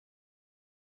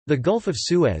The Gulf of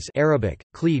Suez Arabic,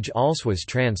 Khalij al-Suez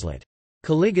translate.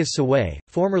 Khalij as-Suway,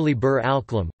 formerly Bur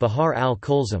al-Khlam, Bahar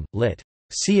al-Kulzum, lit.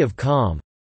 Sea of Calm,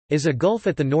 is a gulf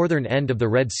at the northern end of the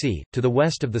Red Sea, to the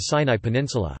west of the Sinai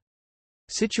Peninsula.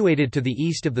 Situated to the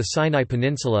east of the Sinai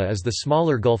Peninsula is the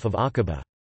smaller Gulf of Aqaba.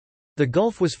 The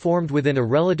gulf was formed within a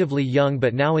relatively young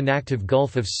but now inactive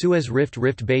Gulf of Suez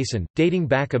Rift Basin, dating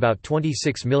back about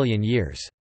 26 million years.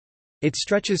 It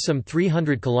stretches some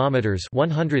 300 kilometers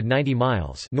 (190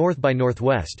 miles) north by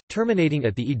northwest, terminating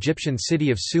at the Egyptian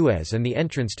city of Suez and the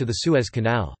entrance to the Suez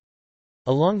Canal.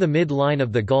 Along the mid-line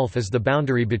of the Gulf is the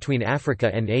boundary between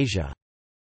Africa and Asia.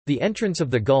 The entrance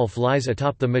of the Gulf lies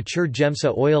atop the mature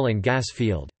Gemsa oil and gas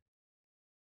field.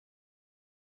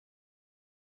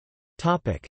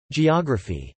 Topic: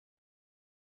 Geography.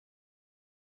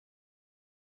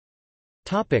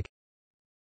 Topic: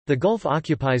 The Gulf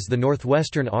occupies the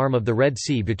northwestern arm of the Red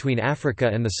Sea between Africa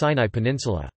and the Sinai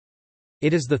Peninsula.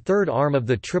 It is the third arm of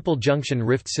the Triple Junction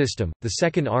Rift System, the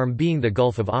second arm being the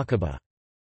Gulf of Aqaba.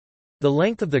 The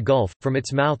length of the Gulf, from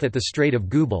its mouth at the Strait of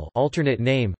Gubal, alternate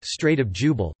name, Strait of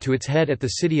Jubal, to its head at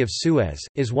the city of Suez,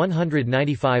 is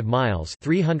 195 miles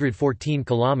 (314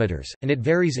 kilometers), and it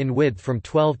varies in width from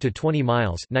 12 to 20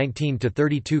 miles (19 to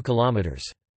 32 kilometers).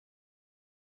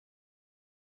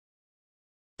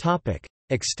 Topic: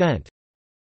 Extent.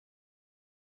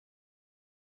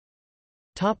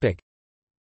 Topic: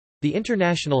 The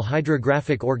International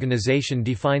Hydrographic Organization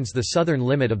defines the southern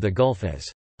limit of the Gulf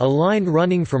as a line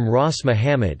running from Ras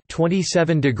Mohammed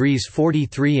 27 degrees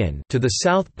 43 in to the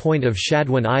south point of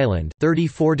Shadwan Island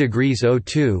 34 degrees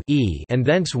 02 e and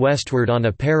thence westward on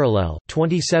a parallel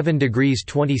 27 degrees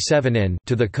 27 in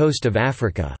to the coast of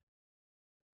Africa.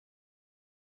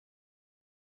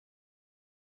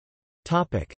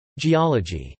 Topic: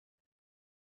 Geology.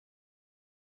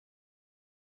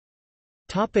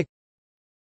 Topic: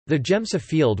 The Gemsa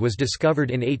field was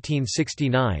discovered in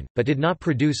 1869, but did not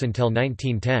produce until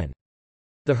 1910.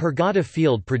 The Hurghada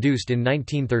field produced in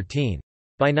 1913.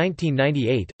 By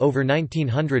 1998, over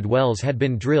 1,900 wells had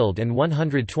been drilled and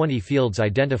 120 fields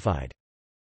identified.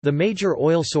 The major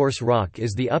oil source rock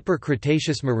is the Upper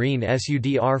Cretaceous Marine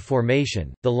Sudr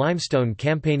Formation, the limestone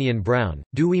Campanian brown,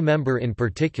 dewy member in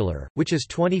particular, which is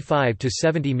 25 to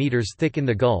 70 meters thick in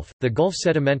the Gulf. The Gulf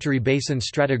Sedimentary Basin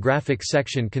stratigraphic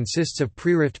section consists of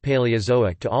pre-rift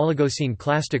Paleozoic to Oligocene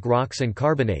clastic rocks and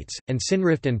carbonates, and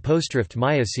synrift and postrift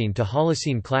Miocene to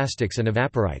Holocene clastics and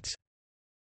evaporites.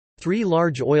 Three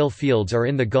large oil fields are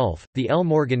in the Gulf, the El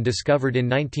Morgan discovered in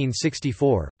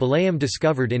 1964, Belayim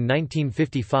discovered in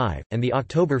 1955, and the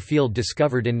October field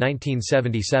discovered in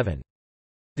 1977.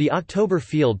 The October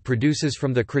field produces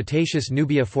from the Cretaceous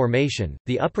Nubia Formation,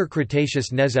 the Upper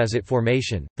Cretaceous Nezazit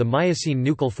Formation, the Miocene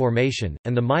Nuchal Formation,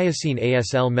 and the Miocene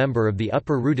ASL member of the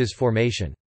Upper Rudis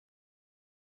Formation.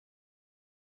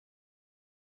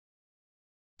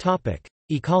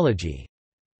 Ecology.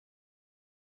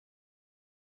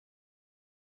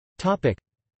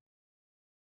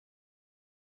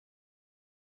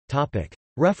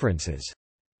 References.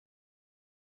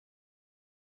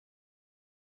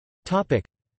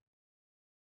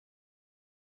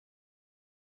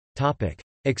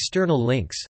 External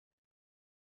links.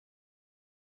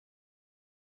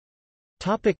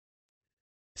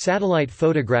 Satellite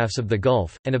photographs of the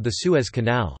Gulf, and of the Suez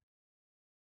Canal.